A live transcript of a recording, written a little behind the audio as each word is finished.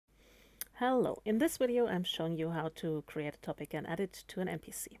Hello, in this video I'm showing you how to create a topic and add it to an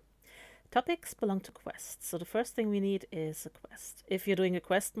NPC. Topics belong to quests, so the first thing we need is a quest. If you're doing a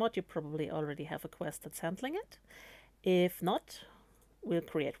quest mod, you probably already have a quest that's handling it. If not, we'll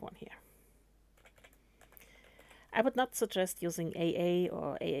create one here. I would not suggest using AA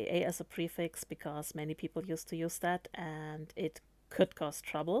or AAA as a prefix because many people used to use that and it could cause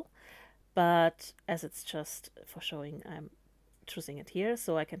trouble, but as it's just for showing, I'm choosing it here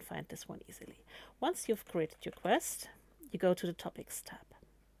so I can find this one easily. Once you've created your quest, you go to the Topics tab.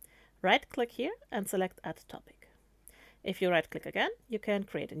 Right click here and select Add Topic. If you right click again, you can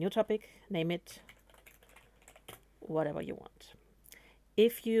create a new topic, name it whatever you want.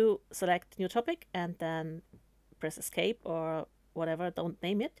 If you select new topic and then press escape or whatever, don't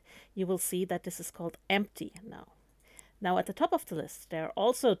name it, you will see that this is called empty now. Now at the top of the list, there are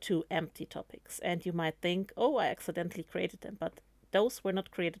also two empty topics, and you might think, oh, I accidentally created them, but those were not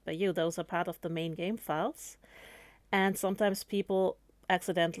created by you. Those are part of the main game files. And sometimes people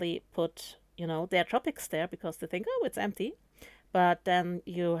accidentally put, their topics there because they think, oh, it's empty. But then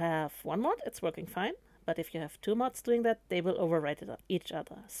you have one mod, it's working fine. But if you have two mods doing that, they will overwrite each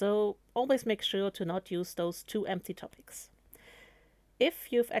other. So always make sure to not use those two empty topics.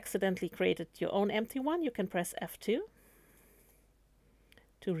 If you've accidentally created your own empty one, you can press F2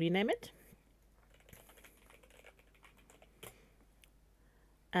 to rename it.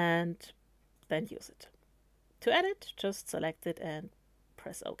 And then use it. To add it, just select it and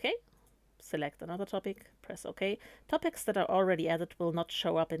press OK. Select another topic, press OK. Topics that are already added will not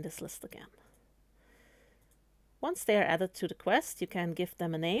show up in this list again. Once they are added to the quest, you can give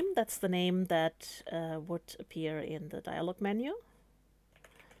them a name. That's the name that would appear in the dialog menu.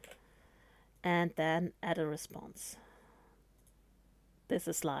 And then add a response. This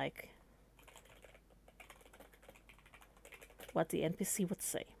is like what the NPC would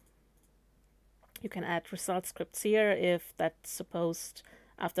say. You can add result scripts here if that's supposed,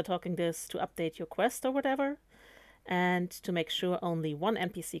 after talking this, to update your quest or whatever. And to make sure only one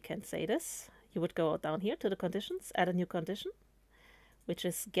NPC can say this, you would go down here to the conditions, add a new condition, which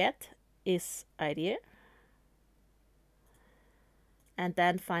is get is idea. And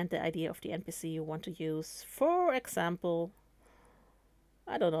then find the ID of the NPC you want to use. For example,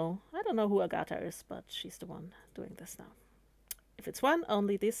 I don't know who Agatha is, but she's the one doing this now. If it's one,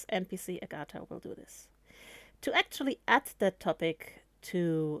 only this NPC Agatha will do this. To actually add that topic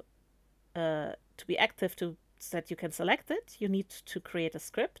to be active so that you can select it, you need to create a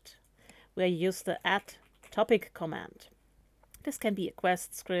script where you use the add topic command. This can be a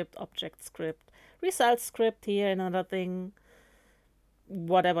quest script, object script, result script here, another thing,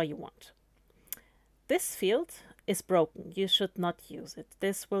 whatever you want. This field is broken. You should not use it.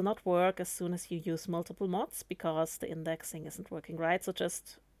 This will not work as soon as you use multiple mods because the indexing isn't working right. So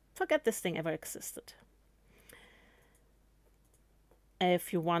just forget this thing ever existed.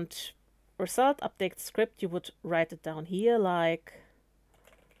 If you want result update script, you would write it down here like,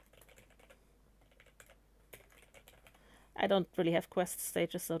 I don't really have quest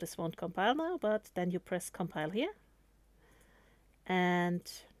stages, so this won't compile now, but then you press compile here. And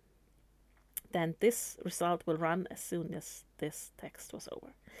then this result will run as soon as this text was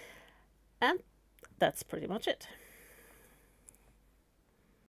over. And that's pretty much it.